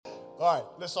All right,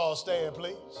 let's all stand,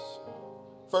 please.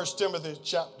 1 Timothy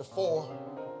chapter 4.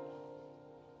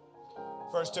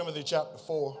 1 Timothy chapter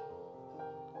 4,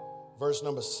 verse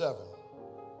number 7.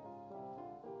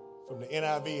 From the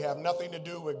NIV, have nothing to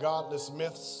do with godless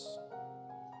myths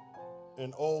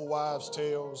and old wives'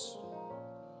 tales.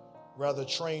 Rather,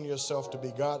 train yourself to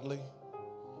be godly.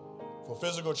 For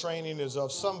physical training is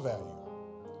of some value,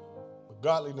 but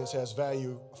godliness has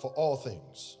value for all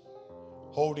things,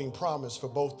 holding promise for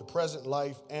both the present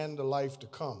life and the life to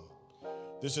come.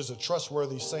 This is a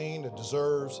trustworthy saying that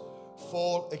deserves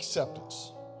full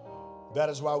acceptance. That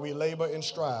is why we labor and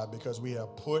strive, because we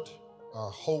have put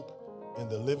our hope in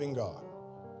the living God,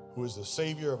 who is the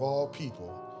Savior of all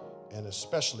people, and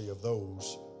especially of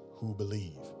those who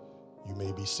believe. You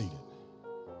may be seated.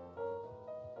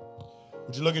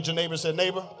 Would you look at your neighbor and say,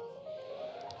 neighbor,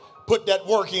 put that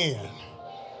work in.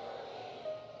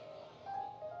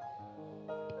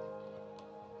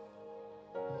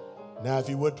 Now, if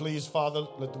you would please, Father,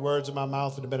 let the words of my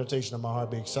mouth and the meditation of my heart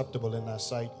be acceptable in thy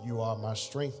sight. You are my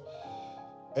strength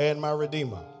and my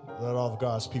Redeemer. Let all of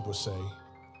God's people say,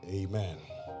 amen.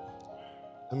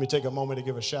 Let me take a moment to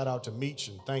give a shout out to Meach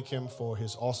and thank him for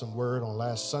his awesome word on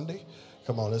last Sunday.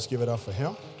 Come on, let's give it up for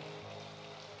him.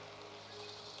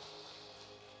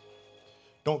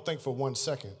 Don't think for 1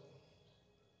 second,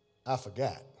 I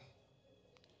forgot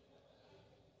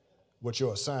what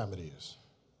your assignment is.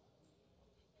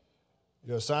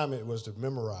 Your assignment was to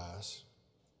memorize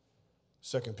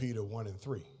 2 Peter 1 and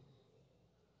 3.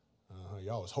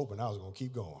 Y'all was hoping I was going to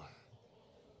keep going.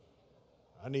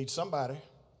 I need somebody,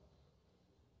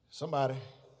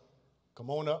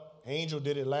 come on up. Angel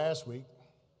did it last week.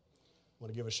 I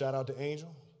want to give a shout out to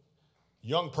Angel.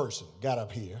 Young person got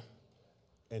up here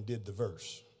and did the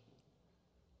verse.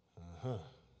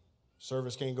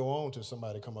 Service can't go on till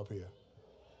somebody come up here.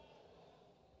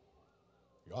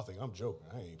 Y'all think I'm joking.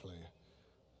 I ain't playing.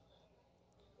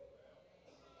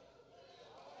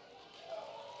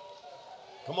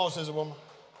 Come on, sister woman.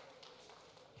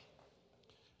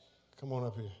 Come on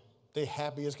up here. They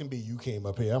happy as can be you came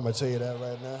up here. I'm going to tell you that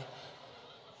right now.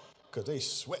 Because they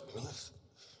sweating.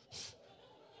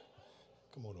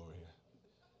 Come on over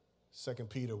here. 2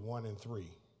 Peter 1 and 3.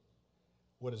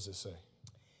 What does it say?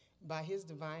 By his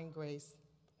divine grace,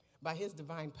 by his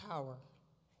divine power,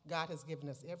 God has given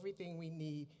us everything we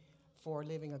need for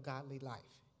living a godly life.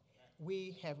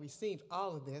 We have received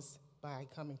all of this by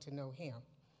coming to know him.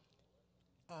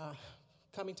 We are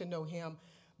coming to know him.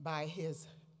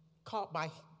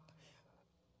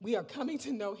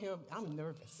 I'm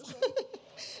nervous.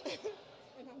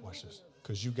 Watch this.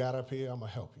 Because you got up here, I'm going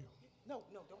to help you. No,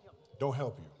 don't help me. Don't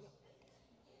help you.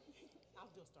 I'll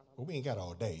just start off. Well, we ain't got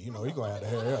all day. You know, you're going to have to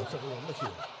hurry up. Look here.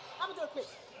 I'm going to do it quick.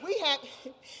 We have,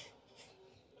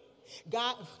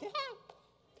 God,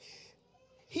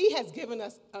 he has given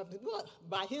us,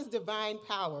 by his divine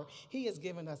power, he has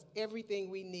given us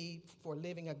everything we need for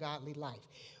living a godly life.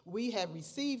 We have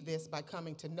received this by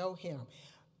coming to know him,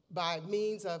 by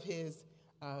means of his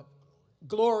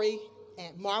glory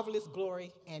and marvelous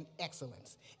glory and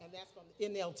excellence. And that's from the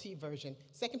NLT version,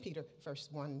 2 Peter, verse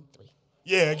 1, 3.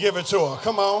 Yeah, give it to her.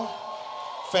 Come on.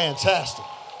 Fantastic.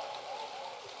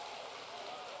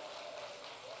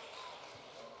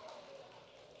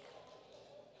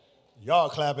 Y'all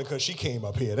clapping because she came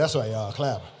up here. That's why y'all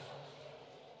clapping.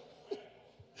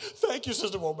 Thank you,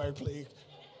 Sister Womack, please.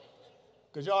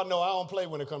 Because y'all know I don't play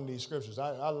when it comes to these scriptures.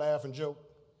 I laugh and joke,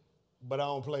 but I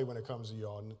don't play when it comes to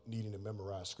y'all needing to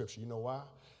memorize scripture. You know why?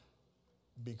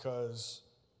 Because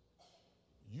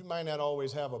you might not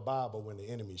always have a Bible when the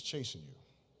enemy's chasing you.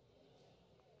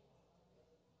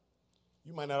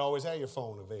 You might not always have your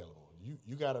phone available.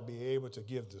 You got to be able to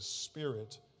give the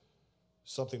Spirit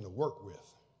something to work with.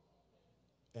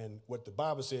 And what the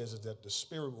Bible says is that the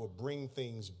Spirit will bring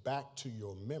things back to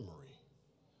your memory.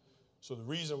 So the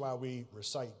reason why we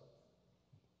recite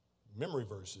memory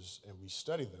verses and we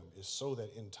study them is so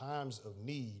that in times of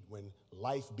need, when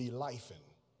life be lifing,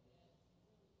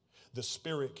 the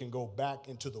Spirit can go back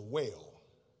into the well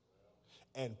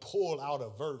and pull out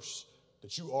a verse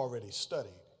that you already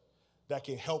studied that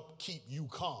can help keep you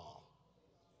calm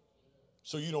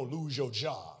so you don't lose your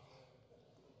job.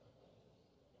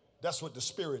 That's what the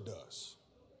Spirit does,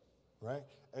 right?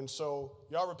 And so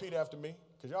y'all repeat after me,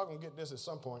 because y'all going to get this at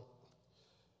some point.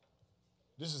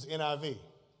 This is NIV.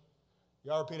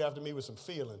 Y'all repeat after me with some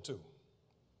feeling, too.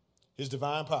 His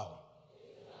divine power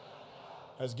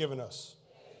has given us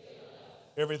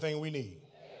everything we need.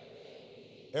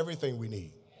 Everything we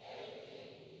need.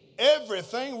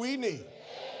 Everything we need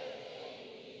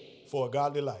for a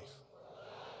godly life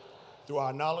through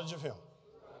our knowledge of him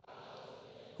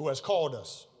who has called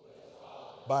us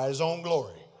by his own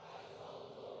glory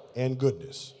and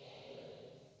goodness.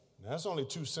 Now, that's only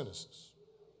 2 sentences.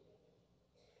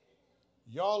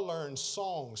 Y'all learn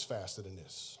songs faster than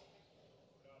this.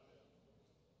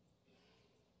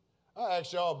 I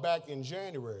asked y'all back in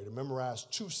January to memorize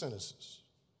 2 sentences.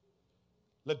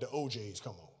 Let the OJs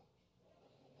come on.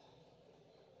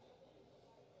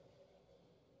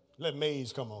 Let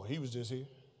Mays come on. He was just here.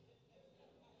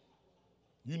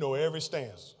 You know every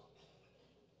stanza.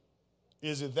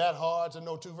 Is it that hard to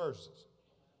know 2 verses?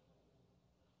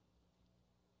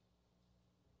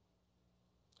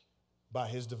 By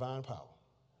his divine power,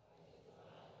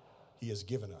 he has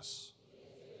given us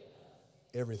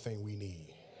everything we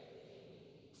need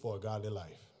for a godly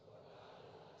life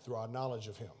through our knowledge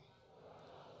of him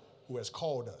who has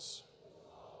called us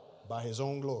by his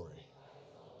own glory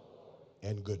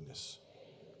and goodness.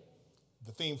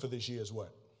 The theme for this year is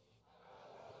what?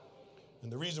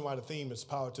 And the reason why the theme is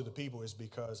power to the people is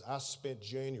because I spent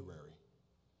January,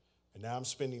 and now I'm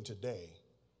spending today,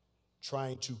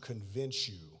 trying to convince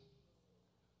you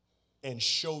and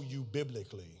show you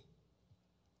biblically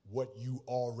what you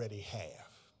already have.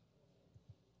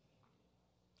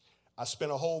 I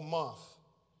spent a whole month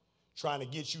trying to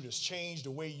get you to change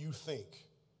the way you think.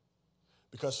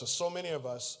 Because for so many of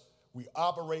us, we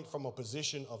operate from a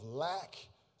position of lack,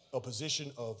 a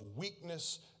position of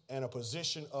weakness, and a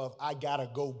position of, I gotta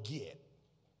go get.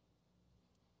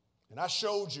 And I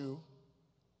showed you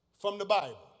from the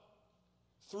Bible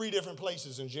 3 different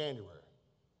places in January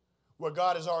where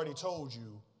God has already told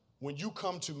you, when you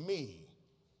come to me,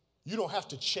 you don't have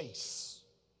to chase.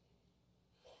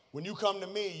 When you come to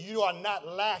me, you are not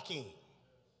lacking.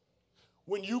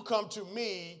 When you come to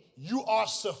me, you are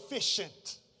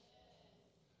sufficient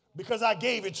because I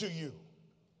gave it to you.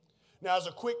 Now, as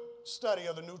a quick study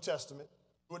of the New Testament,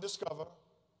 you will discover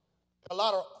a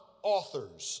lot of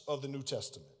authors of the New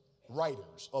Testament,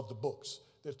 writers of the books.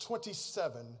 There are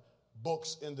 27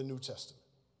 books in the New Testament.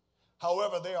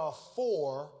 However, there are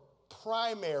 4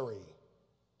 primary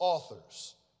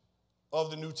authors of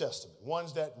the New Testament,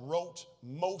 ones that wrote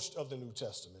most of the New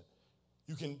Testament.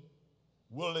 You can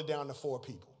whittle it down to 4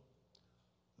 people.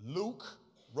 Luke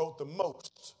wrote the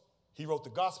most. He wrote the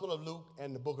Gospel of Luke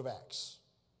and the book of Acts.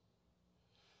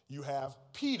 You have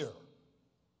Peter.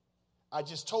 I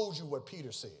just told you what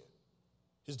Peter said.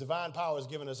 His divine power has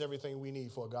given us everything we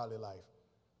need for a godly life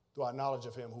through our knowledge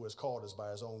of him who has called us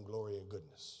by his own glory and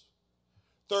goodness.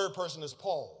 Third person is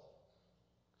Paul.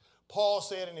 Paul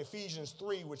said in Ephesians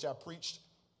 3, which I preached,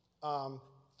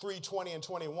 3:20 and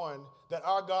 21, that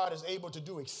our God is able to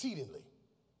do exceedingly,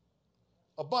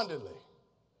 abundantly,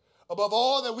 above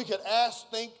all that we could ask,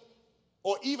 think,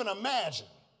 or even imagine.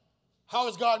 How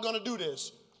is God going to do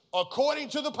this? According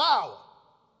to the power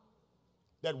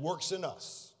that works in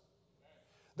us.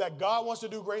 That God wants to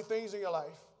do great things in your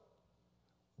life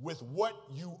with what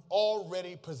you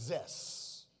already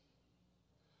possess.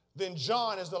 Then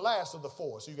John is the last of the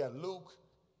 4. So you got Luke,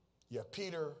 you have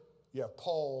Peter, you have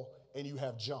Paul, and you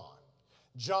have John.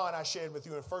 John, I shared with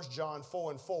you in 1 John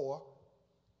 4:4.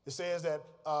 It says that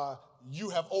you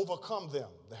have overcome them,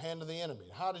 the hand of the enemy.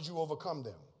 How did you overcome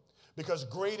them? Because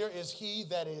greater is he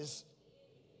that is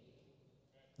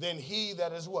than he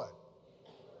that is what?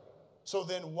 So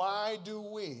then why do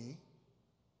we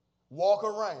walk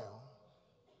around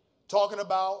talking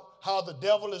about how the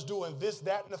devil is doing this,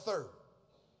 that, and the third,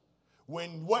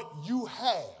 when what you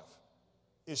have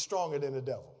is stronger than the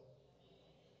devil?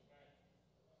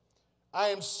 I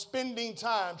am spending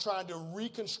time trying to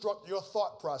reconstruct your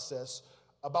thought process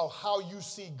about how you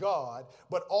see God,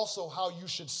 but also how you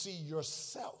should see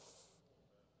yourself.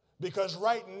 Because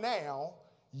right now,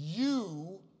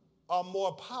 you are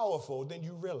more powerful than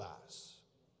you realize.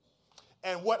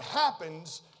 And what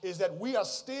happens is that we are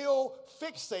still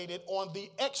fixated on the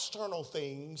external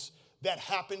things that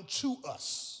happen to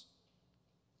us.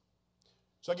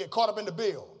 So I get caught up in the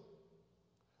bill.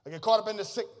 I get caught up in the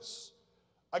sickness.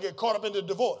 I get caught up in the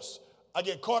divorce. I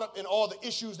get caught up in all the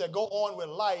issues that go on with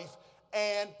life,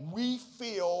 and we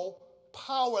feel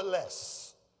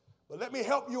powerless. But let me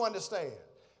help you understand.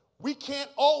 We can't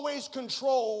always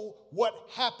control what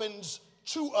happens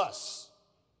to us,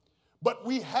 but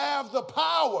we have the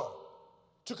power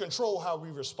to control how we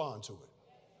respond to it.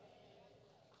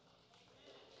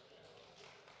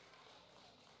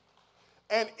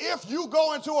 And if you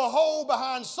go into a hole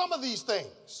behind some of these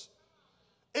things,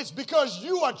 it's because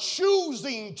you are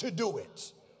choosing to do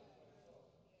it.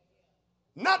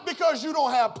 Not because you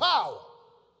don't have power,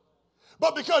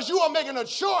 but because you are making a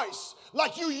choice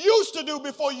like you used to do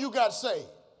before you got saved.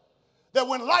 That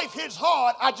when life hits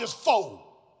hard, I just fold.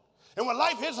 And when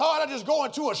life hits hard, I just go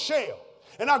into a shell.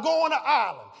 and I go on an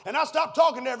island and I stop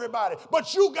talking to everybody.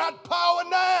 But you got power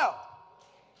now.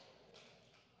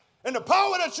 And the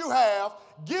power that you have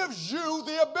gives you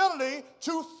the ability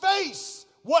to face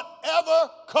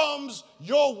whatever comes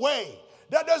your way.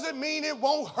 That doesn't mean it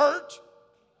won't hurt.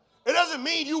 It doesn't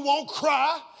mean you won't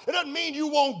cry. It doesn't mean you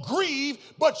won't grieve,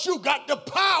 but you got the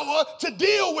power to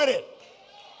deal with it.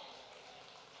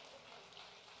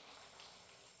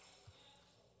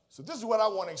 So this is what I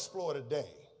want to explore today.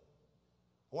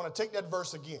 I want to take that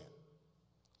verse again.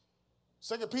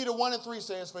 2 Peter 1:3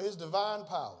 says, for his divine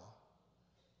power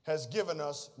has given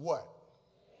us what?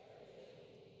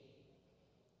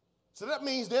 So that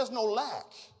means there's no lack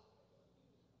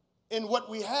in what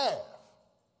we have.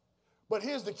 But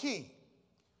here's the key.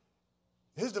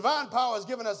 His divine power has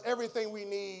given us everything we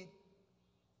need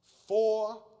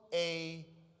for a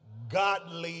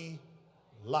godly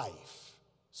life.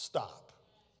 Stop.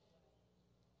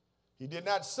 He did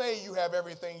not say you have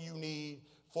everything you need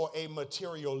for a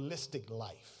materialistic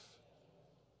life.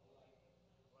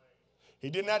 He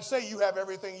did not say you have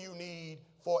everything you need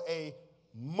for a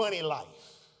money life,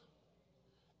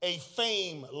 a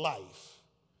fame life,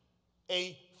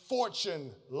 a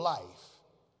fortune life,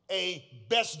 a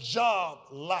best job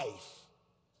life.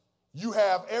 You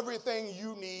have everything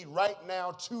you need right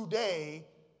now today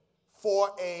for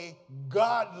a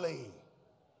godly.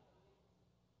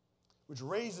 Which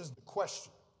raises the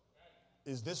question,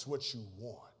 is this what you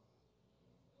want?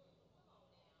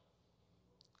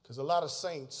 Because a lot of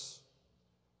saints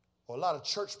or a lot of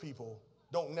church people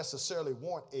don't necessarily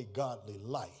want a godly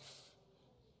life.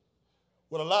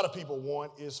 What a lot of people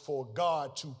want is for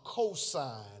God to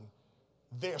co-sign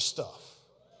their stuff.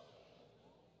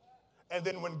 And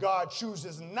then when God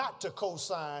chooses not to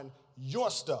co-sign your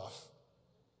stuff,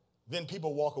 then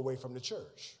people walk away from the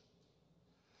church.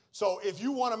 So if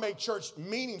you want to make church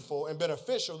meaningful and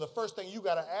beneficial, the first thing you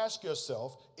got to ask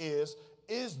yourself is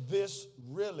this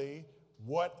really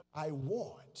what I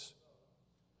want?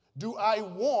 Do I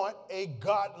want a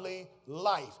godly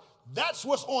life? That's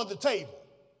what's on the table.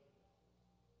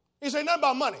 He said nothing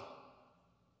about money.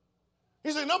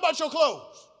 He said nothing about your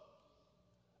clothes.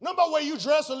 Nothing about where you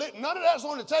dress or live. None of that's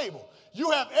on the table.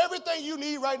 You have everything you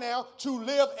need right now to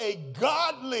live a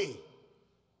godly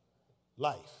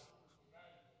life.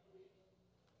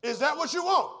 Is that what you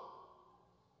want?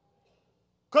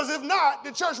 Because if not,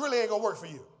 the church really ain't going to work for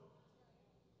you.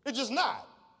 It's just not.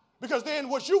 Because then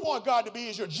what you want God to be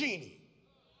is your genie.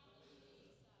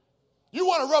 You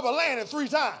want to rub a landing 3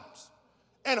 times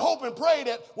and hope and pray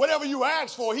that whatever you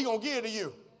ask for, he going to give it to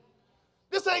you.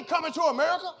 This ain't coming to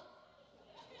America.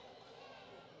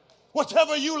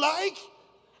 Whatever you like.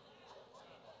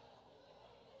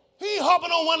 He ain't hopping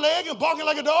on one leg and barking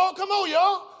like a dog. Come on,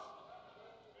 y'all.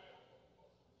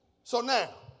 So now,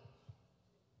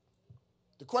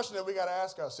 the question that we got to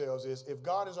ask ourselves is, if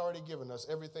God has already given us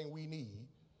everything we need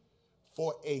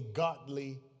for a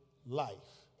godly life,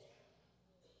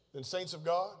 then saints of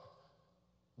God,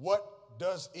 what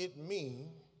does it mean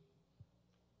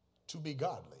to be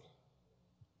godly?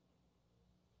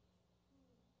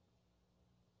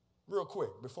 Real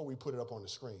quick, before we put it up on the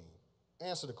screen,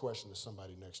 answer the question to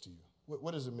somebody next to you.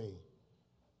 What does it mean?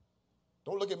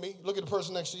 Don't look at me. Look at the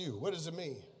person next to you. What does it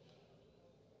mean?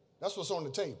 That's what's on the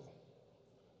table.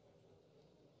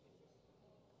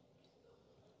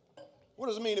 What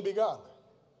does it mean to be godly?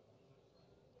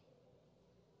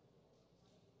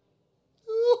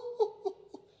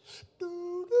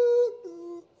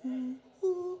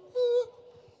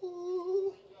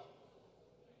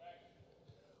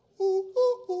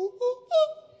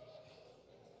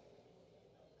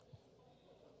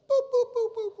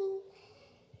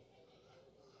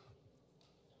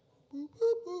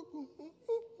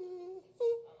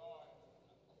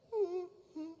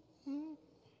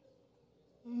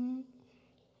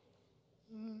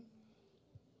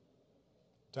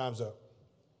 Time's up.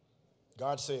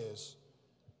 God says,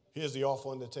 here's the offer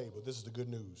on the table. This is the good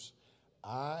news.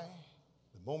 The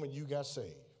moment you got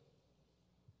saved,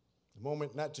 the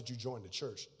moment, not that you joined the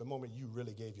church, the moment you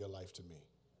really gave your life to me,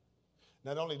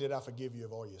 not only did I forgive you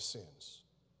of all your sins,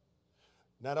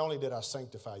 not only did I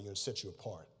sanctify you and set you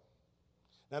apart,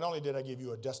 not only did I give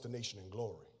you a destination in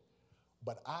glory,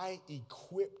 but I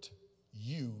equipped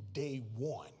you day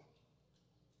one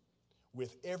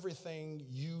with everything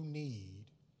you need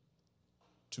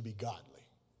to be godly.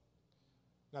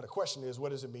 Now the question is,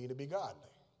 what does it mean to be godly?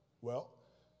 Well,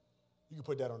 you can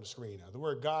put that on the screen now. The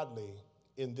word godly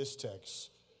in this text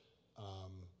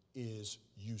is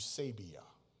eusebia.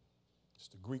 It's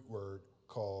the Greek word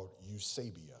called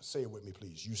eusebia. Say it with me,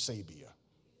 please. Eusebia.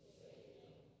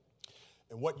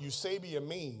 And what eusebia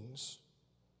means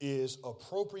is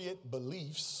appropriate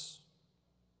beliefs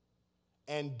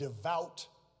and devout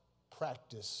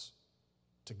practice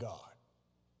to God.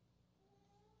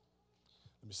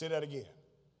 Let me say that again.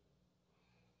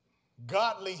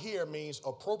 Godly here means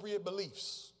appropriate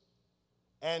beliefs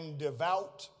and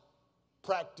devout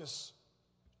practice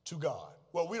to God.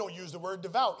 Well, we don't use the word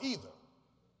devout either.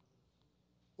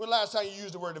 When the last time you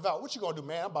used the word devout? What you gonna do,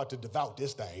 man? I'm about to devout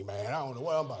this thing, man. I don't know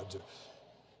what I'm about to do.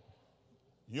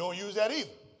 You don't use that either.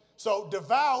 So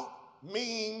devout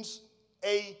means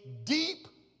a deep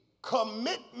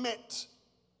commitment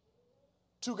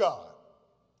to God.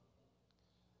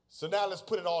 So now let's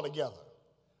put it all together.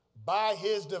 By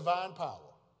his divine power,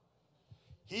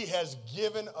 he has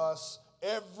given us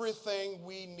everything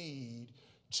we need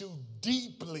to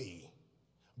deeply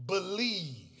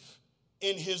believe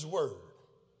in his word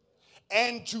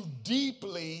and to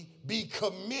deeply be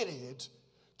committed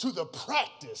to the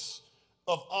practice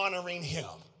of honoring him.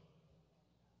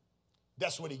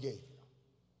 That's what he gave you.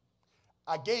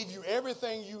 I gave you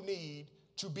everything you need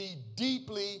to be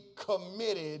deeply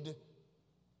committed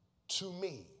to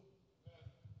me.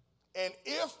 And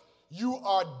if you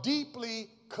are deeply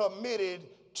committed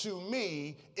to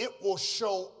me, it will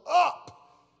show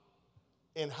up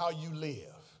in how you live.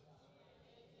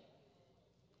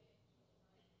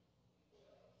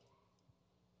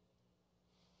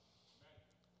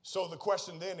 So the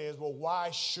question then is, well,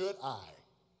 why should I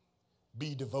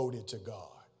be devoted to God?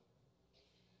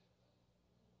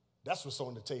 That's what's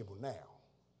on the table now.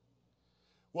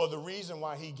 Well, the reason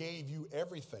why he gave you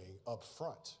everything up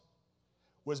front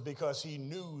was because he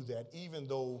knew that even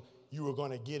though you were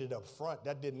going to get it up front,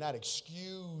 that did not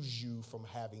excuse you from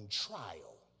having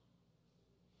trial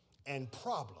and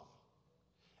problem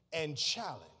and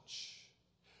challenge.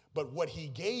 But what he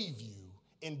gave you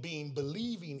in being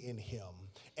believing in him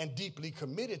and deeply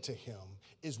committed to him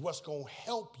is what's going to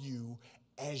help you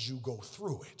as you go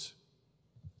through it.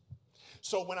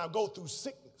 So when I go through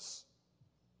sickness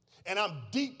and I'm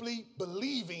deeply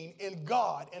believing in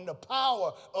God and the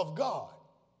power of God,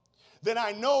 then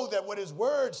I know that what his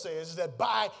word says is that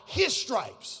by his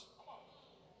stripes,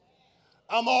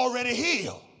 I'm already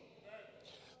healed.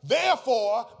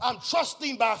 Therefore, I'm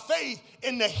trusting by faith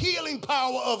in the healing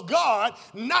power of God,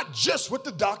 not just what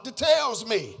the doctor tells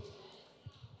me.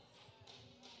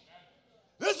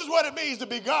 This is what it means to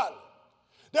be godly.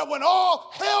 That when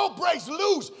all hell breaks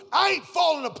loose, I ain't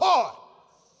falling apart.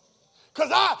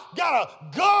 Because I got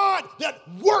a God that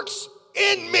works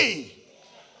in me,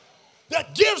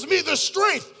 that gives me the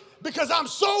strength, because I'm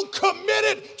so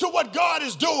committed to what God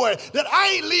is doing that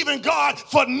I ain't leaving God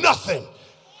for nothing.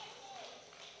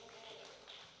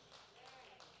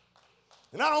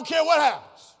 And I don't care what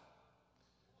happens.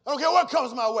 I don't care what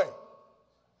comes my way.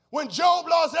 When Job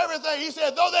lost everything, he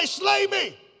said, though they slay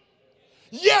me,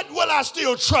 yet will I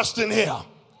still trust in him.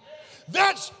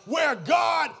 That's where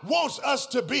God wants us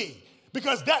to be,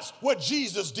 because that's what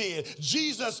Jesus did.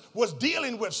 Jesus was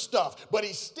dealing with stuff, but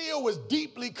he still was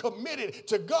deeply committed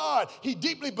to God. He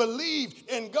deeply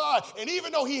believed in God. And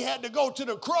even though he had to go to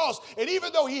the cross, and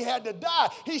even though he had to die,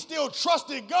 he still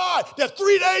trusted God that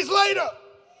 3 days later,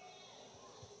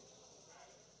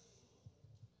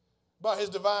 by his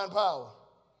divine power,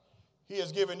 he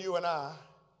has given you and I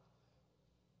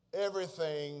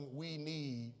everything we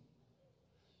need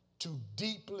to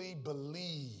deeply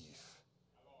believe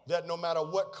that no matter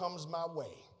what comes my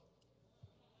way,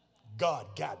 God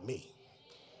got me.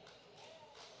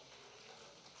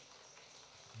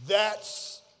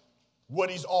 That's what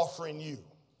he's offering you.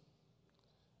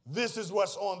 This is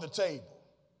what's on the table.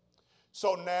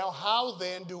 So now, how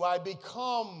then do I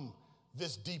become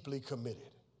this deeply committed?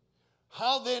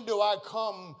 How then do I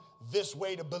come this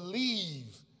way to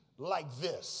believe like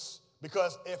this?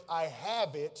 Because if I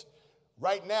have it,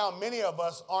 right now many of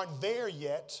us aren't there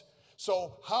yet.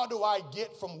 So how do I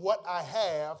get from what I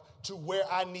have to where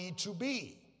I need to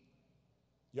be?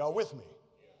 Y'all with me?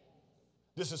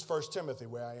 This is 1 Timothy,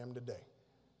 where I am today.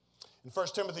 In 1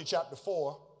 Timothy chapter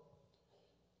 4,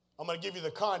 I'm going to give you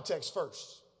the context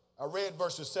first. I read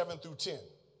verses 7 through 10.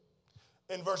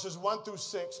 In verses 1 through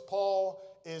 6,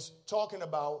 Paul is talking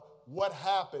about what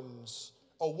happens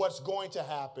or what's going to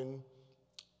happen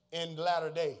in latter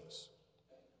days.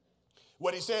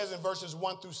 What he says in verses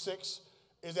 1 through 6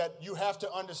 is that you have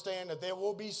to understand that there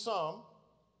will be some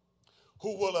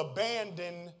who will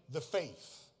abandon the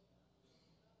faith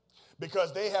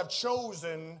because they have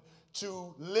chosen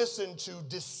to listen to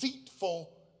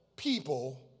deceitful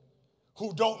people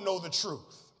who don't know the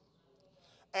truth.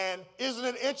 And isn't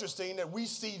it interesting that we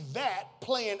see that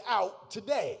playing out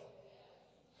today?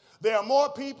 There are more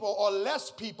people or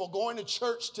less people going to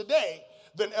church today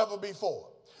than ever before.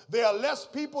 There are less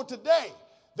people today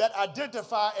that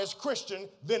identify as Christian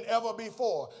than ever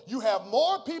before. You have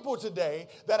more people today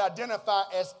that identify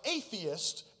as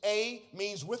atheist. A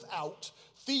means without.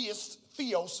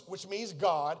 Theos, which means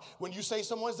God. When you say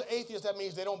someone's an atheist, that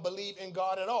means they don't believe in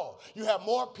God at all. You have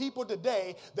more people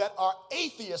today that are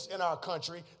atheists in our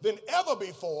country than ever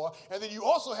before. And then you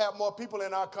also have more people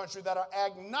in our country that are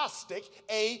agnostic.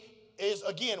 A is,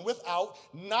 again, without.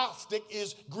 Gnostic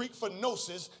is Greek for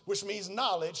gnosis, which means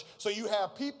knowledge. So you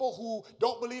have people who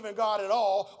don't believe in God at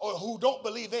all, or who don't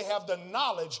believe they have the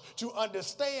knowledge to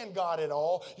understand God at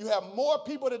all. You have more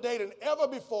people today than ever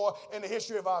before in the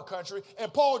history of our country.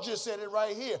 And Paul just said it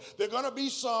right here. There are going to be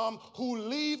some who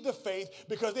leave the faith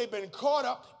because they've been caught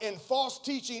up in false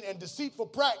teaching and deceitful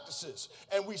practices.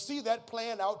 And we see that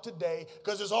playing out today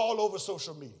because it's all over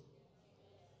social media.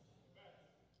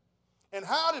 And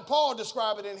how did Paul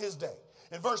describe it in his day?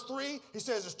 In verse 3, he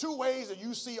says there's two ways that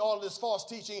you see all this false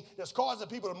teaching that's causing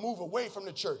people to move away from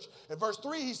the church. In verse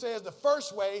 3, he says the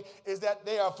first way is that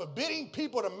they are forbidding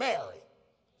people to marry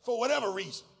for whatever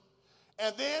reason.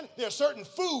 And then there are certain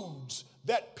foods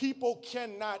that people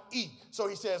cannot eat. So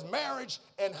he says marriage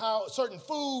and how certain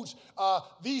foods,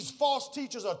 these false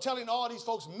teachers are telling all these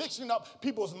folks, mixing up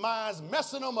people's minds,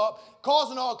 messing them up,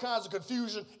 causing all kinds of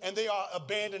confusion, and they are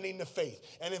abandoning the faith.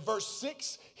 And in verse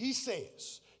 6, he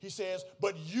says,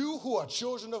 but you who are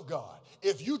children of God,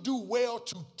 if you do well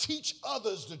to teach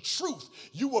others the truth,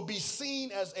 you will be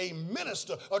seen as a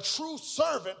minister, a true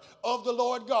servant of the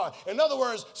Lord God. In other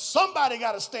words, somebody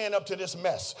got to stand up to this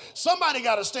mess. Somebody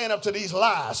got to stand up to these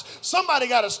lies. Somebody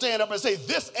got to stand up and say,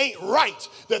 this ain't right,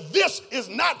 that this is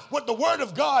not what the word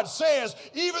of God says,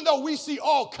 even though we see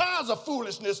all kinds of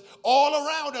foolishness all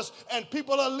around us and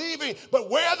people are leaving.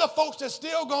 But where are the folks that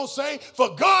still going to say,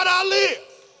 for God I live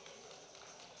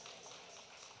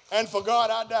and for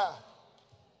God I die?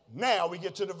 Now we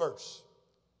get to the verse.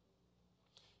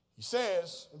 He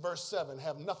says in verse 7,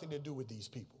 have nothing to do with these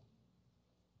people.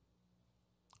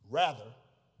 Rather,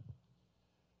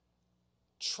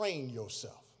 train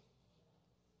yourself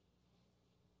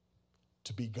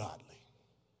to be godly.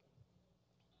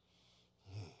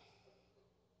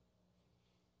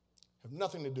 Have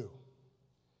nothing to do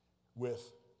with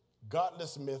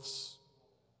godless myths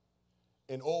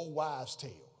and old wives'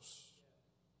 tales.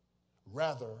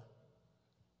 Rather,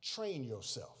 train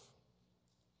yourself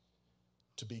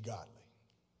to be godly.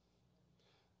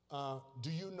 Do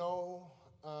you know,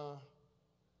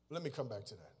 let me come back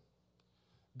to that.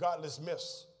 Godless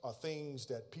myths are things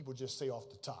that people just say off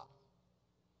the top.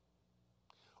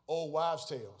 Old wives'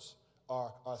 tales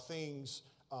are things,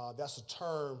 that's a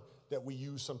term that we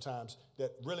use sometimes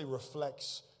that really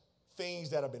reflects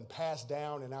things that have been passed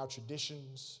down in our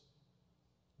traditions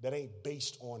that ain't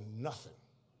based on nothing.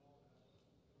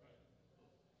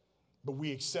 But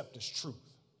we accept as truth.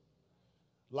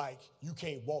 Like you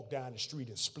can't walk down the street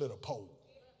and split a pole.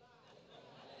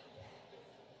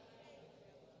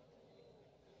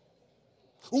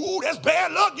 Ooh, that's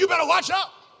bad luck. You better watch out.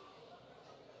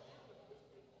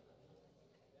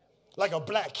 Like a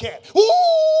black cat.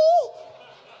 Ooh!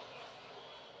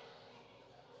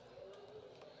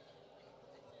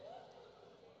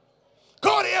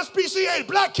 Call the SPCA,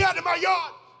 black cat in my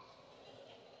yard.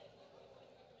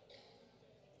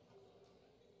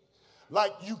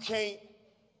 Like you can't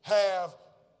have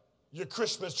your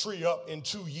Christmas tree up in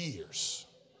 2 years.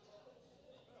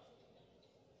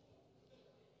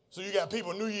 So you got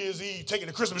people New Year's Eve taking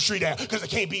the Christmas tree down because it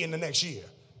can't be in the next year.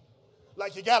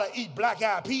 Like you got to eat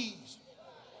black-eyed peas.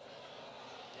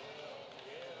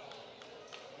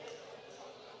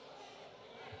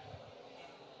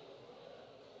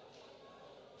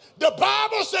 The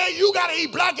Bible says you got to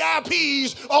eat black-eyed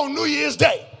peas on New Year's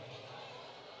Day.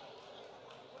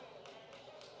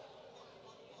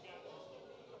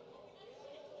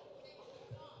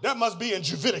 That must be in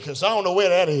Leviticus. I don't know where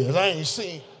that is. I ain't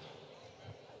seen.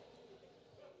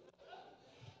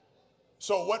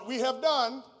 So what we have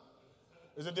done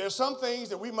is that there's some things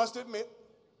that we must admit.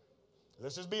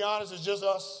 Let's just be honest, it's just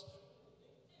us.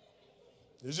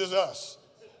 It's just us.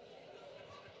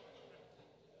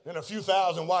 And a few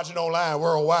thousand watching online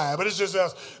worldwide, but it's just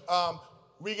us.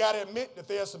 We got to admit that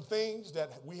there are some things that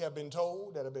we have been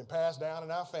told that have been passed down in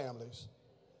our families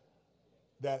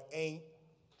that ain't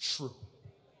true.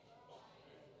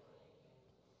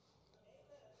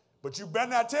 But you better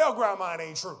not tell grandma it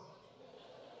ain't true.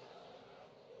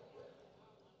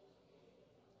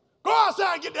 Go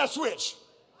outside and get that switch.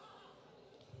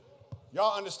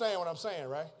 Y'all understand what I'm saying,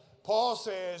 right? Paul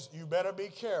says you better be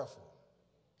careful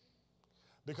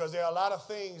because there are a lot of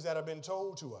things that have been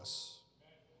told to us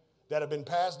that have been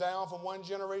passed down from one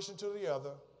generation to the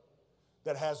other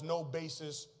that has no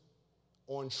basis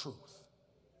on truth.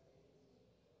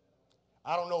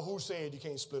 I don't know who said you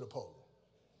can't split a pole.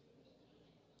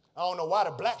 I don't know why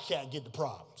the black cat get the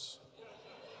problems.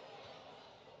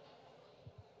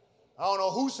 I don't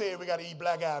know who said we got to eat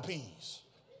black-eyed peas.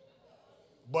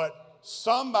 But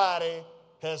somebody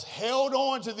has held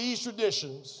on to these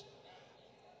traditions,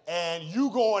 and you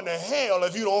going to hell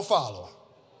if you don't follow.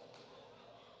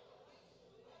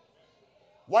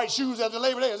 White shoes after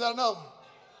Labor Day, is that enough?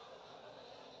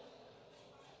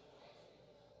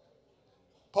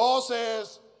 Paul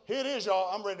says, here it is, y'all.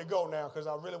 I'm ready to go now because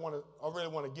I really want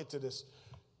to get to this.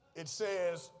 It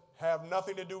says, have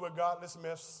nothing to do with godless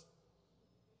myths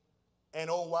and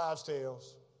old wives'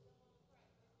 tales.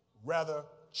 Rather,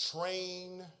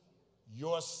 train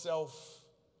yourself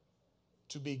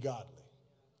to be godly.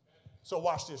 So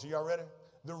watch this. Are y'all ready?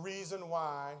 The reason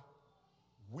why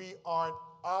we aren't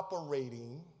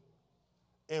operating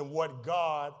in what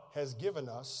God has given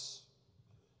us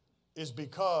is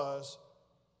because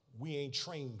we ain't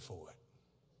trained for it.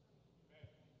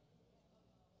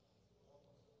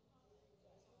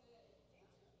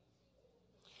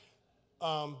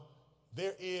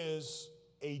 There is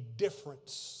a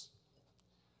difference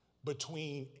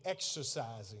between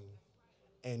exercising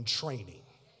and training.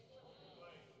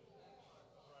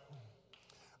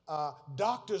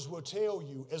 Doctors will tell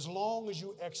you as long as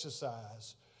you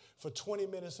exercise for 20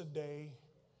 minutes a day,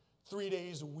 3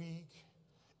 days a week,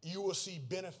 you will see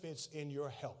benefits in your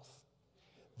health.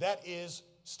 That is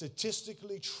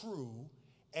statistically true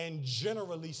and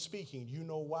generally speaking. You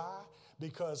know why?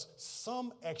 Because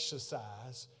some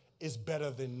exercise is better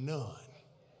than none.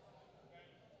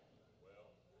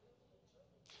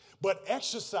 But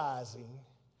exercising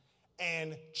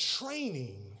and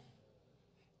training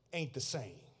ain't the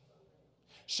same.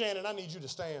 Shannon, I need you to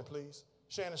stand, please.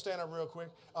 Shannon, stand up real quick.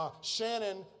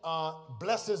 Shannon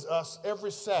blesses us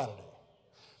every Saturday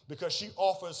because she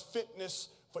offers fitness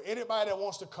for anybody that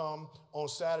wants to come on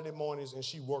Saturday mornings, and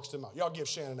she works them out. Y'all give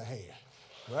Shannon a hand,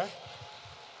 right?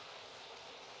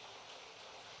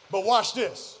 But watch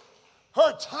this.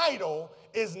 Her title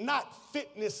is not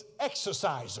fitness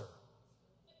exerciser.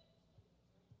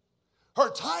 Her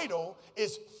title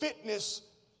is fitness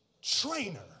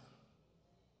trainer.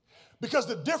 Because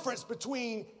the difference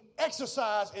between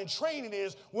exercise and training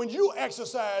is when you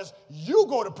exercise, you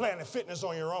go to Planet Fitness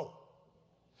on your own.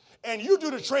 And you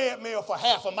do the treadmill for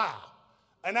half a mile,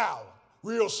 an hour,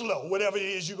 real slow, whatever it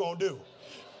is you're going to do.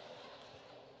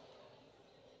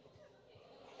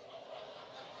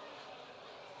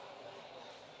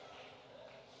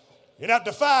 And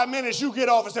after 5 minutes, you get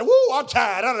off and say, woo, I'm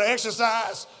tired, I don't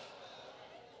exercise.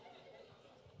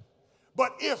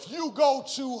 But if you go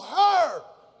to her,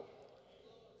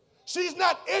 she's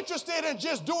not interested in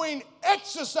just doing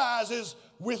exercises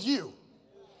with you.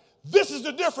 This is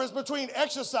the difference between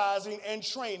exercising and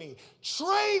training.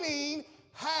 Training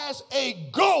has a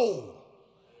goal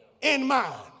in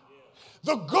mind.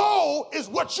 The goal is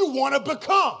what you want to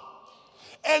become.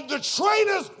 And the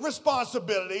trainer's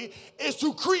responsibility is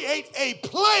to create a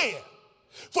plan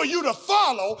for you to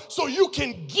follow so you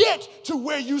can get to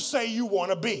where you say you want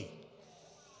to be.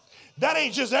 That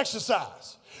ain't just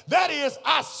exercise. That is,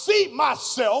 I see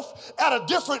myself at a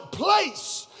different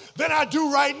place than I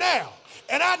do right now.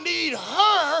 And I need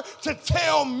her to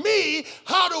tell me,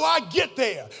 how do I get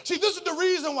there? See, this is the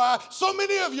reason why so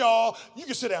many of y'all, you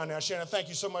can sit down now, Shannon, thank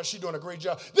you so much. She's doing a great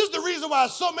job. This is the reason why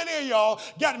so many of y'all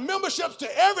got memberships to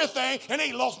everything and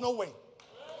ain't lost no weight.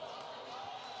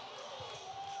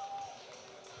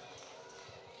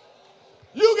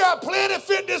 You got Planet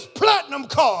Fitness Platinum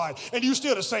card and you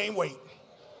still the same weight.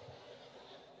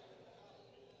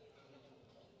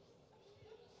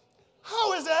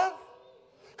 How is that?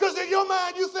 Because in your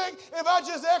mind, you think, if I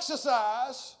just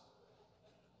exercise,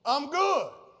 I'm good.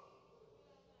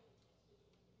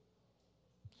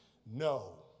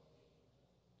 No.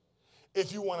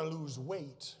 If you want to lose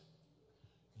weight,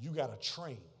 you got to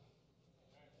train.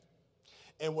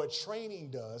 And what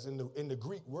training does, in the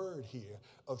Greek word here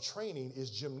of training is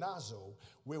gymnazo,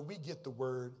 where we get the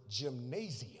word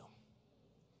gymnasium.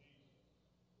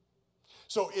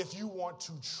 So if you want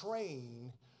to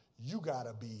train, you got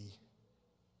to be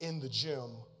in the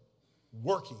gym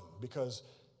working, because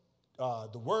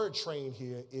the word train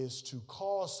here is to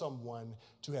cause someone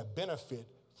to have benefit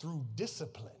through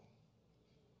discipline.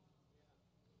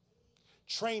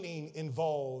 Training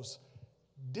involves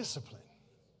discipline.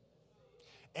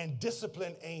 And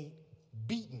discipline ain't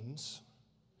beatings.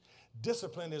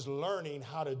 Discipline is learning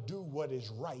how to do what is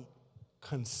right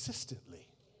consistently.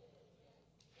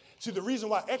 See, the reason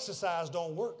why exercise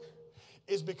don't work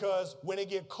is because when it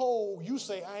get cold, you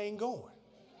say, I ain't going.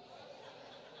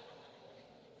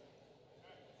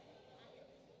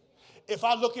 If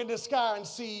I look in the sky and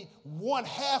see one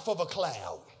half of a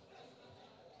cloud,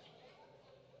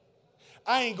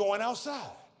 I ain't going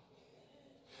outside.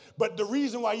 But the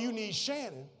reason why you need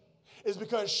Shannon is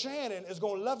because Shannon is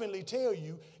going to lovingly tell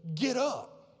you, get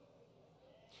up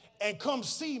and come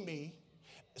see me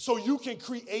so you can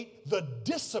create the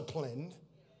discipline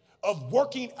of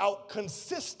working out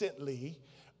consistently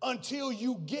until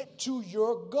you get to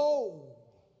your goal.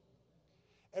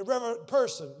 And Reverend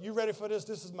Person, you ready for this?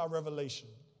 This is my revelation.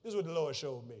 This is what the Lord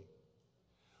showed me.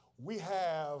 We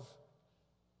have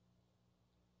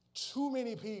too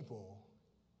many people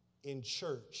in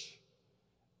church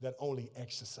that only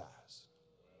exercise.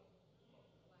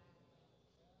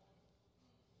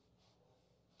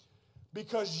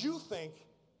 Because you think,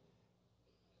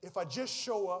 if I just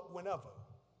show up whenever,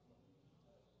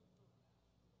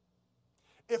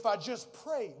 if I just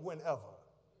pray whenever,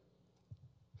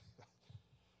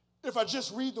 if I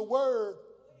just read the word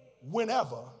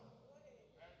whenever,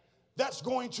 that's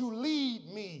going to lead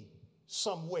me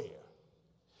somewhere.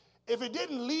 If it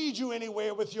didn't lead you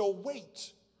anywhere with your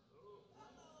weight,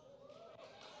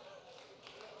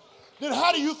 then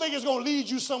how do you think it's going to lead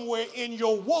you somewhere in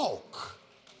your walk?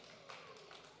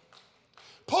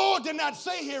 Paul did not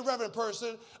say here, Reverend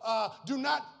Person, do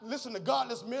not listen to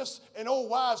godless myths and old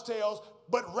wives' tales,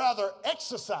 but rather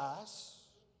exercise.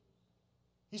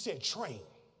 He said train.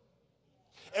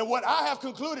 And what I have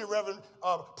concluded, Reverend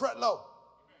Pretlow,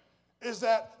 is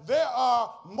that there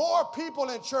are more people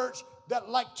in church that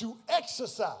like to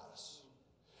exercise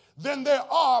than there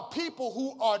are people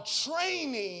who are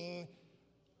training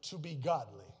to be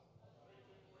godly.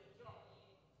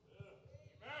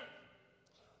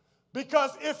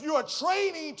 Because if you're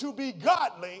training to be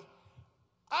godly,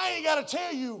 I ain't got to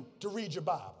tell you to read your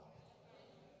Bible.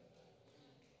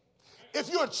 If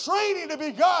you're training to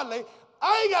be godly,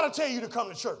 I ain't got to tell you to come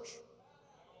to church.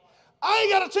 I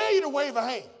ain't got to tell you to wave a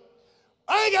hand.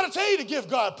 I ain't got to tell you to give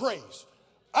God praise.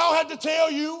 I don't have to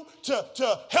tell you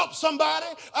to help somebody.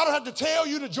 I don't have to tell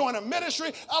you to join a ministry.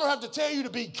 I don't have to tell you to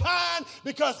be kind,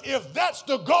 because if that's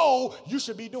the goal, you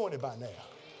should be doing it by now.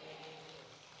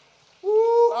 Woo,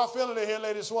 I feel it in here,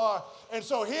 Lady Swann. And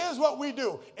so here's what we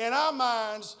do. In our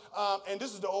minds, and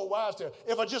this is the old wives' tale,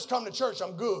 if I just come to church,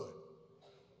 I'm good.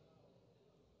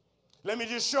 Let me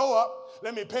just show up.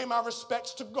 Let me pay my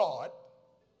respects to God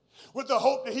with the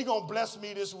hope that he's going to bless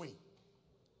me this week.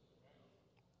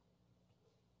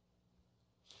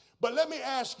 But let me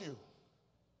ask you,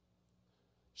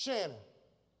 Shannon,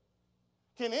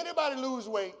 can anybody lose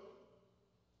weight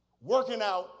working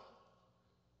out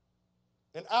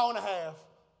an hour and a half,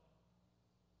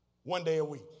 1 day a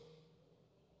week?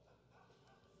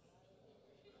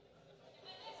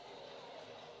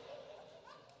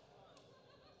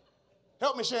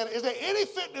 Help me, Shannon. Is there any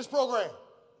fitness program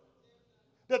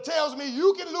that tells me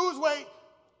you can lose weight,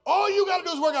 all you got to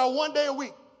do is work out 1 day a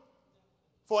week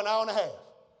for an hour and a half?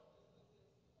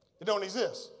 It don't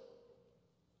exist.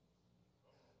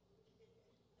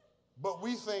 But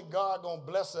we think God going to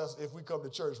bless us if we come to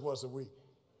church once a week.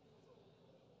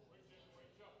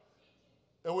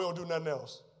 And we don't do nothing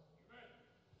else.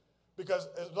 Because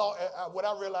what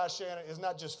I realized, Shannon, is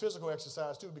not just physical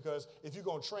exercise too, because if you're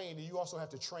going to train, then you also have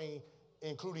to train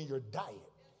including your diet.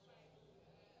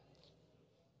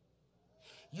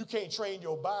 You can't train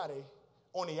your body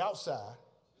on the outside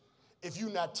if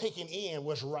you're not taking in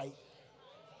what's right.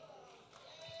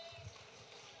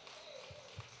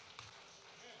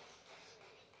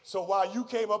 So while you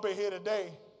came up in here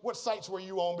today, what sites were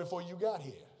you on before you got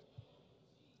here?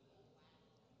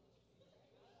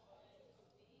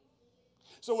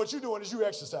 So what you're doing is you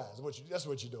exercise. That's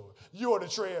what you're doing. You're on the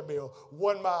treadmill,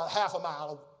 1 mile, half a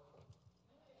mile.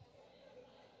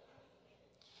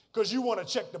 Because you want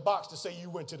to check the box to say you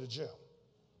went to the gym.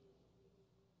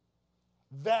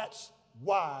 That's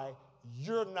why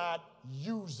you're not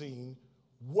using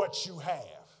what you have.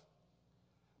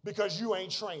 Because you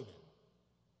ain't training.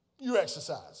 You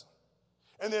exercising.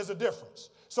 And there's a difference.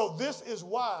 So this is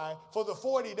why for the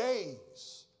 40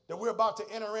 days that we're about to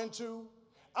enter into,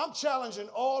 I'm challenging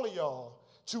all of y'all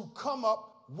to come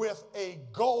up with a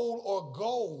goal or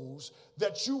goals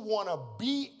that you want to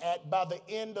be at by the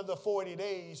end of the 40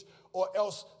 days, or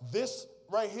else this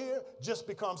right here just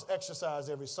becomes exercise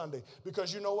every Sunday.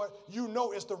 Because you know what? You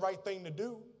know it's the right thing to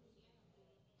do.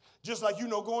 Just like you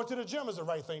know going to the gym is the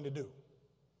right thing to do.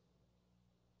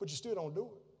 But you still don't do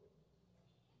it.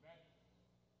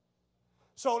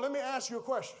 So let me ask you a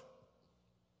question.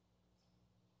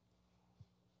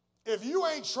 If you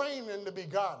ain't training to be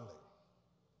godly,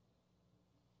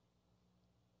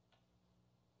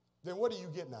 then what are you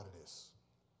getting out of this?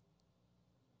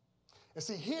 And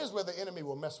see, here's where the enemy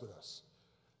will mess with us.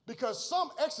 Because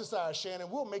some exercise, Shannon,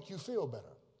 will make you feel better.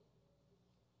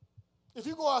 If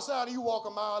you go outside and you walk a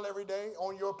mile every day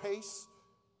on your pace,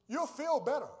 you'll feel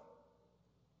better.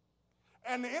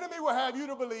 And the enemy will have you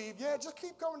to believe, yeah, just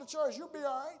keep coming to church, you'll be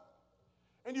all right.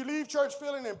 And you leave church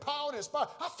feeling empowered, inspired.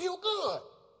 I feel good.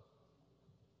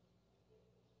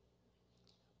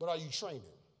 But are you training?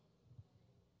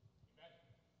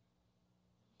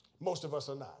 Most of us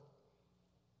are not.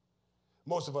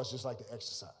 Most of us just like to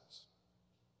exercise.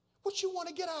 What you want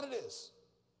to get out of this?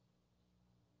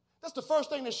 That's the first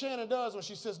thing that Shannon does when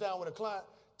she sits down with a client.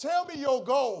 Tell me your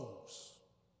goals.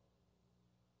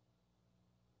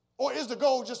 Or is the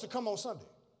goal just to come on Sunday?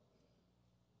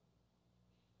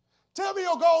 Tell me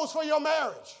your goals for your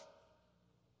marriage.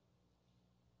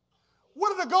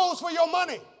 What are the goals for your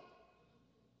money?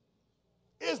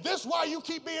 Is this why you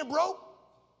keep being broke?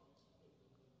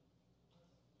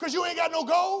 Because you ain't got no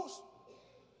goals?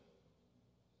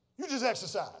 You just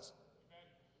exercise.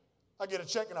 I get a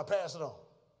check and I pass it on.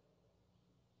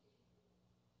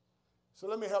 So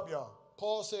let me help y'all.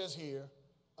 Paul says here,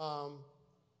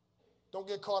 don't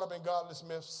get caught up in godless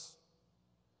myths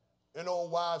and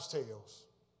old wives' tales,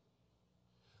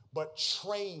 but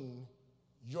train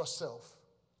yourself.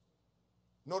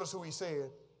 Notice who he said,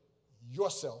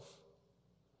 yourself,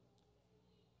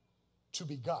 to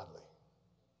be godly.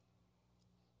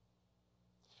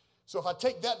 So if I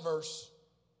take that verse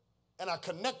and I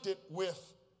connect it with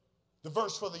the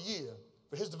verse for the year,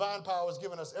 for his divine power has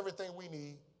given us everything we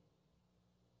need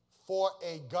for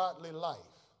a godly life.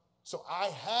 So I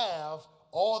have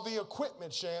all the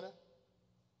equipment, Shannon,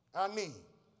 I need.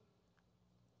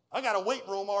 I got a weight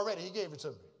room already. He gave it to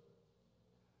me.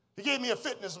 He gave me a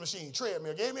fitness machine,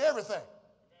 treadmill, gave me everything.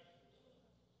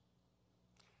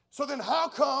 So then how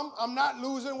come I'm not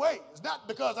losing weight? It's not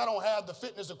because I don't have the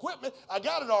fitness equipment. I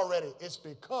got it already. It's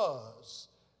because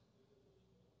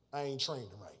I ain't trained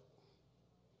right.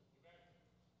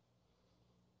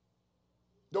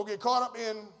 Don't get caught up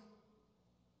in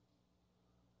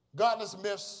godless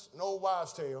myths and old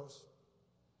wives' tales,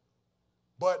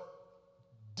 but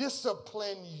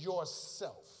discipline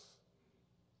yourself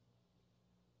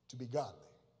to be godly.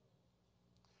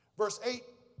 Verse 8,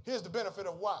 here's the benefit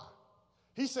of why.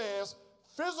 He says,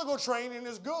 physical training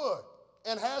is good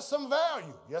and has some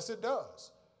value. Yes, it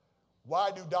does.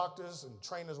 Why do doctors and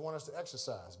trainers want us to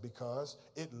exercise? Because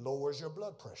it lowers your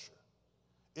blood pressure.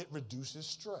 It reduces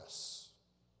stress.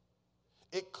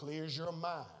 It clears your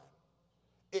mind.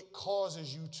 It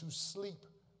causes you to sleep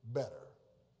better.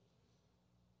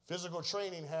 Physical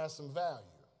training has some value.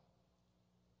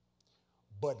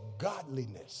 But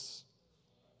godliness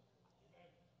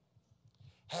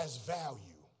has value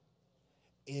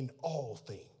in all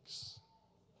things.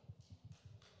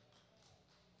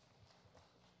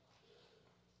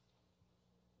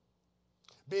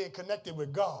 Being connected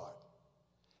with God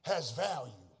has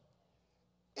value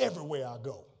everywhere I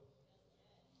go,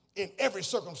 in every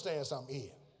circumstance I'm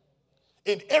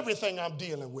in everything I'm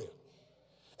dealing with.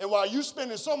 And while you're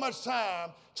spending so much time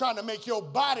trying to make your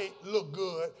body look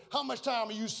good, how much time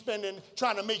are you spending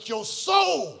trying to make your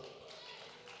soul?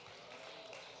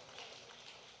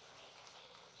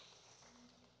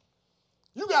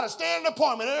 You got to stand an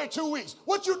appointment every 2 weeks.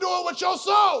 What you doing with your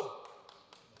soul?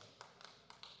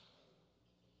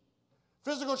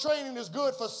 Physical training is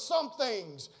good for some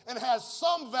things and has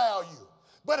some value.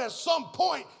 But at some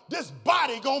point, this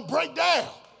body gonna break down.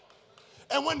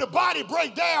 And when the body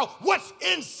breaks down, what's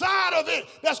inside of it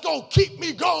that's gonna keep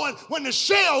me going when the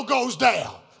shell goes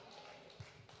down?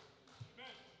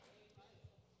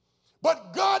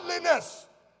 But godliness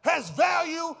has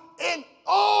value in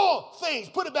all things.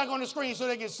 Put it back on the screen so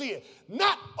they can see it.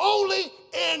 Not only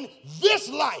in this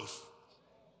life,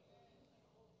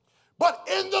 but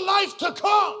in the life to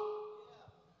come.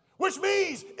 Which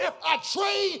means if I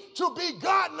train to be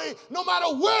godly, no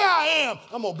matter where I am,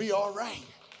 I'm going to be all right.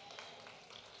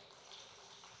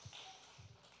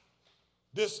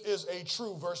 This is a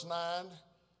true, verse 9,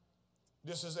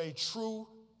 this is a true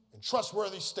and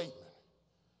trustworthy statement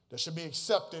that should be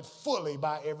accepted fully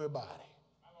by everybody.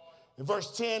 In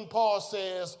verse 10, Paul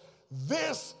says,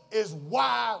 this is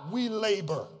why we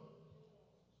labor.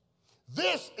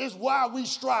 This is why we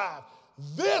strive.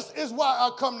 This is why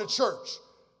I come to church.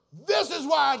 This is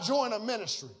why I join a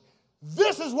ministry.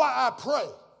 This is why I pray.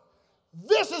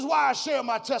 This is why I share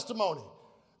my testimony.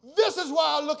 This is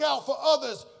why I look out for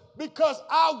others, because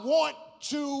I want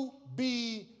to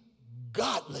be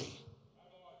godly.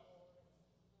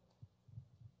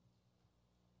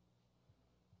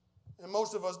 And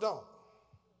most of us don't.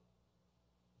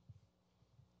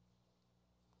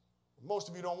 Most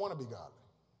of you don't want to be godly.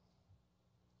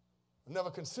 Never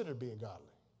considered being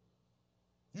godly.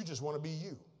 You just want to be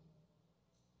you.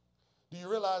 Do you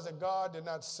realize that God did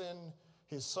not send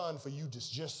his son for you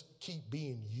to just keep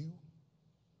being you?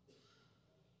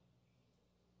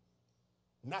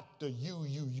 Not the you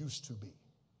used to be.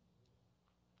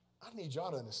 I need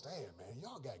y'all to understand, man.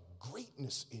 Y'all got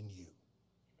greatness in you.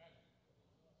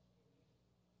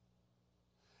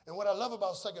 And what I love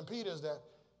about 2 Peter is that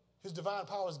his divine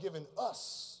power is given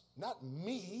us, not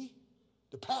me,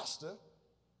 the pastor,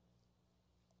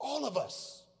 all of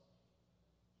us.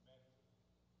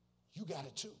 You got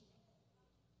it too.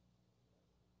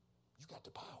 You got the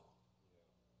power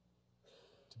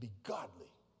to be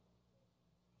godly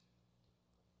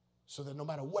so that no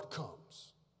matter what comes,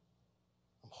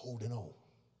 I'm holding on.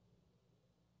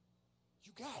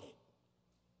 You got it.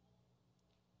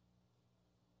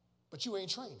 But you ain't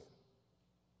training.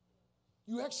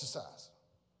 You exercise.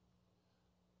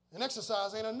 And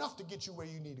exercise ain't enough to get you where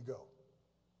you need to go.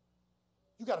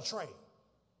 You got to train.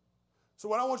 So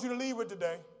what I want you to leave with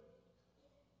today,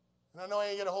 and I know I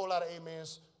ain't get a whole lot of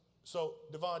amens, so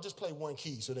Devon, just play one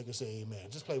key so they can say amen.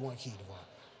 Just play one key, Devon.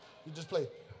 You just play,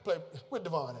 where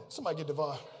Devon at? Somebody get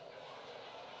Devon.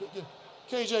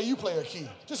 KJ, you play a key.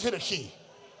 Just hit a key.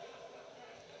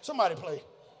 Somebody play.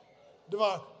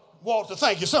 Devon, Walter,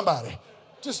 thank you, somebody.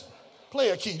 Just play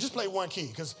a key. Just play one key,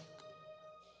 because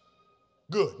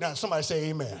good. Now, somebody say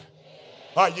amen.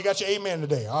 All right, you got your amen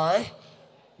today, all right?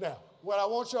 Now, what I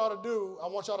want y'all to do, I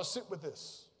want y'all to sit with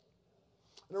this.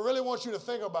 And I really want you to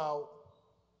think about,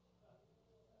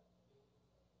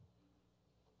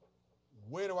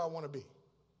 where do I want to be?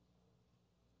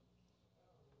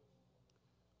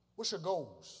 What's your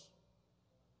goals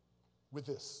with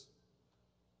this?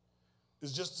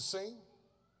 Is it just to sing?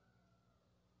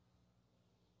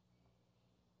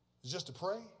 Is it just to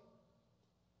pray?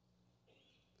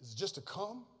 Is it just to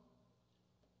come?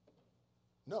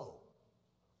 No.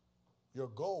 Your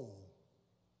goal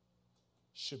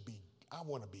should be, I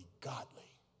want to be godly.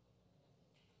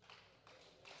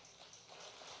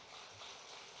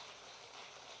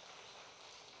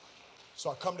 So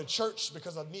I come to church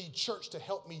because I need church to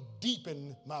help me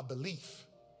deepen my belief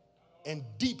and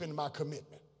deepen my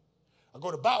commitment. I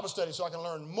go to Bible study so I can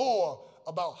learn more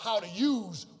about how to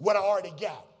use what I already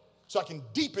got, so I can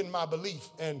deepen my belief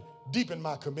and deepen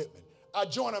my commitment. I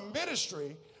join a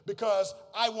ministry because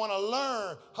I want to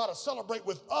learn how to celebrate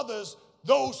with others,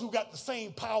 those who got the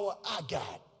same power I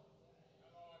got.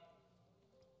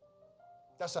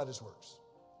 That's how this works.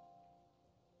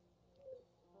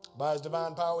 By his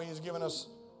divine power, he has given us.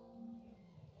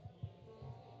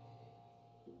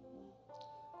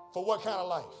 For what kind of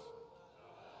life?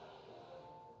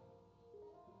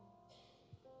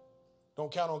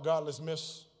 Don't count on godless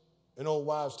myths and old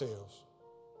wives' tales.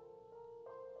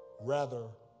 Rather,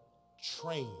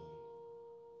 train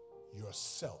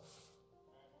yourself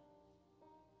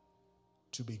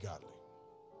to be godly.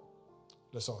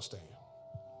 Let's all stand.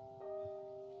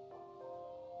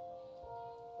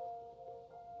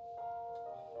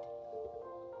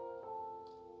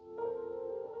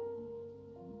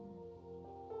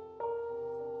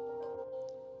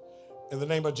 In the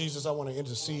name of Jesus, I want to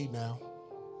intercede now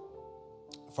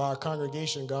for our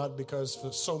congregation, God, because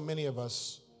for so many of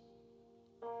us,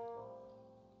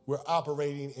 we're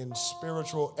operating in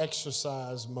spiritual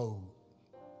exercise mode.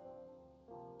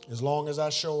 As long as I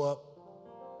show up,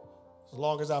 as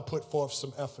long as I put forth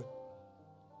some effort,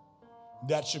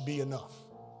 that should be enough.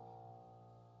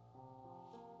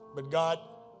 But God,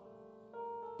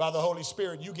 by the Holy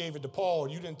Spirit, you gave it to Paul.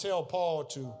 You didn't tell Paul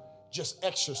to just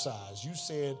exercise. You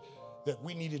said that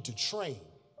we needed to train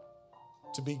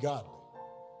to be godly.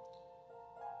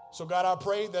 So God, I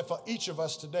pray that for each of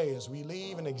us today, as we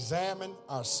leave and examine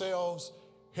ourselves,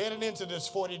 heading into this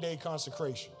 40-day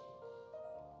consecration,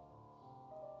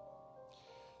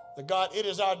 that God, it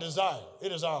is our desire,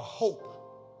 it is our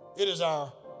hope, it is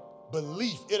our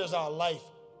belief, it is our life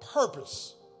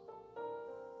purpose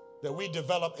that we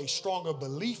develop a stronger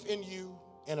belief in you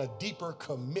and a deeper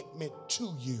commitment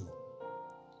to you.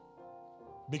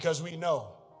 Because we know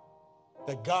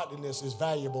that godliness is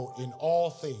valuable in all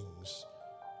things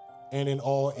and in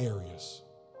all areas.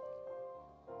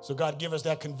 So God, give us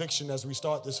that conviction as we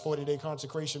start this 40-day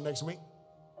consecration next week.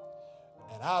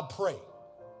 And I pray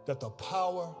that the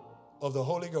power of the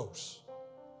Holy Ghost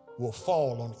will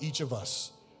fall on each of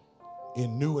us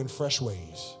in new and fresh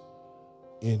ways.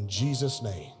 In Jesus'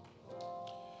 name.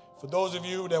 For those of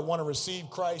you that want to receive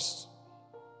Christ,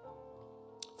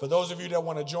 for those of you that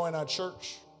want to join our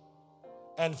church,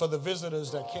 and for the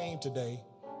visitors that came today,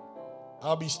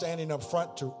 I'll be standing up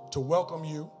front to welcome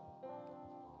you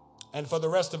And for the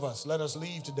rest of us, let us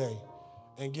leave today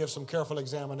and give some careful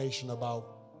examination about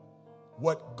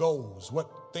what goals, what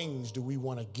things do we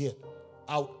want to get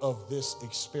out of this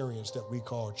experience that we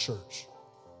call church.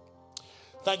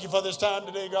 Thank you for this time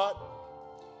today, God.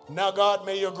 Now, God,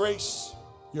 may your grace,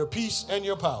 your peace, and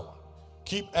your power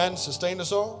keep and sustain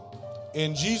us all.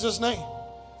 In Jesus' name,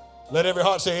 let every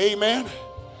heart say amen.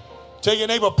 Tell your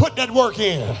neighbor, put that work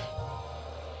in.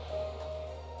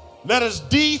 Let us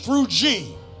D through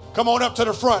G. Come on up to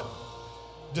the front.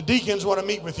 The deacons want to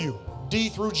meet with you. D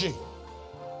through G.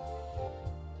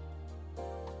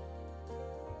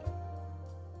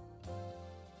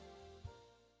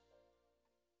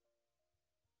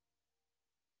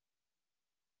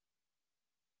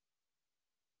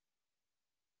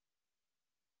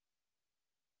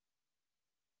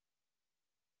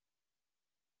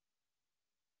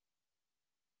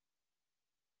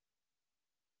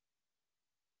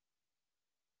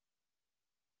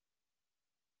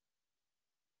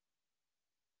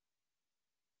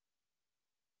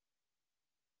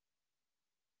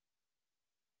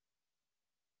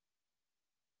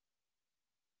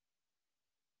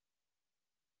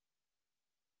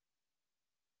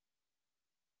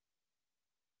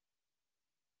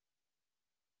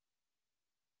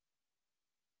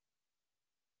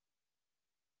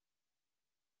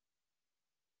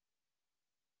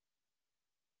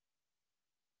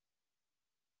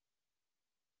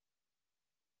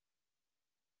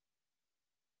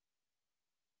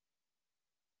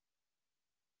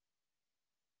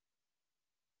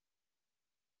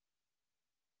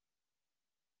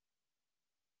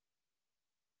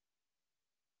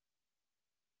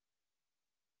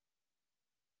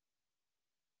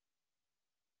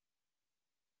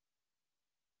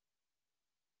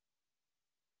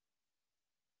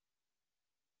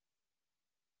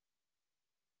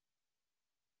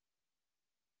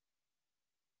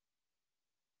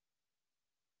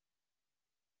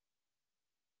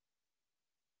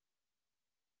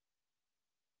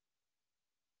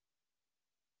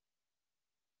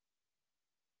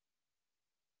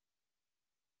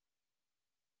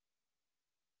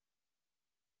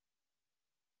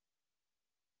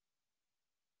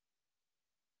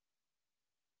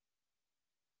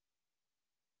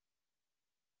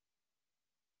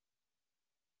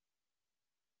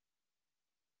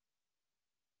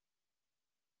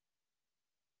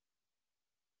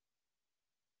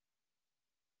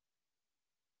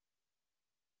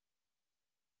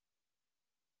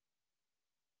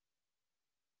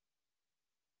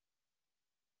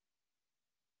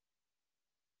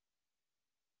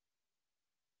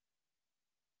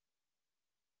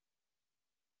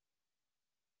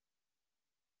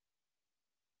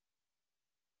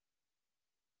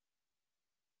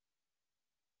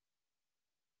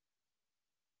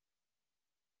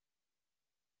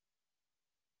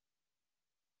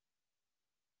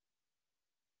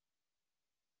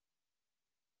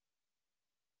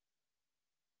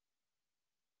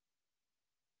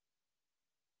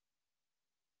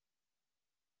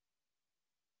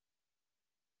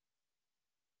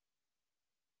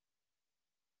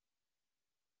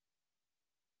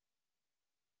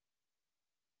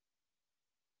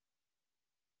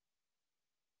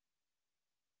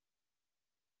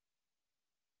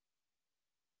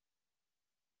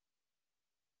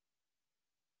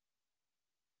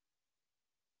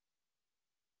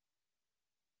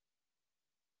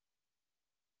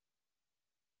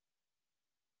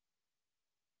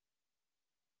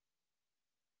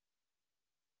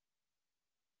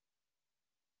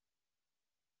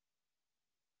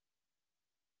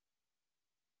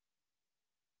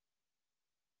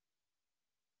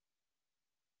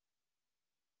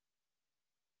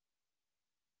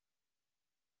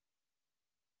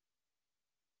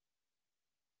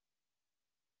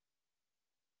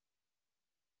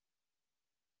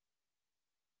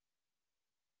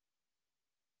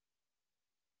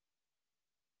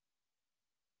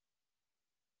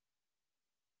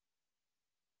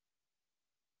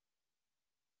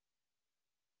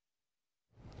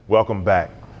 Welcome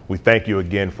back. We thank you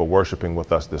again for worshiping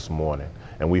with us this morning.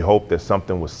 And we hope that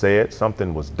something was said,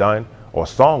 something was done, or a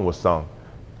song was sung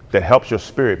that helps your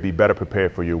spirit be better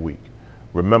prepared for your week.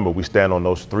 Remember, we stand on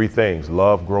those three things: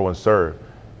 love, grow, and serve.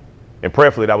 And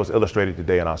prayerfully, that was illustrated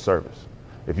today in our service.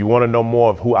 If you want to know more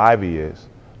of who Ivy is,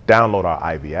 download our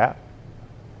Ivy app,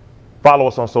 follow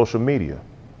us on social media,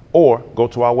 or go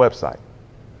to our website.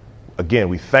 Again,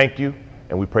 we thank you,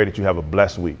 and we pray that you have a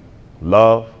blessed week.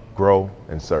 Love, grow,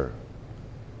 and serve.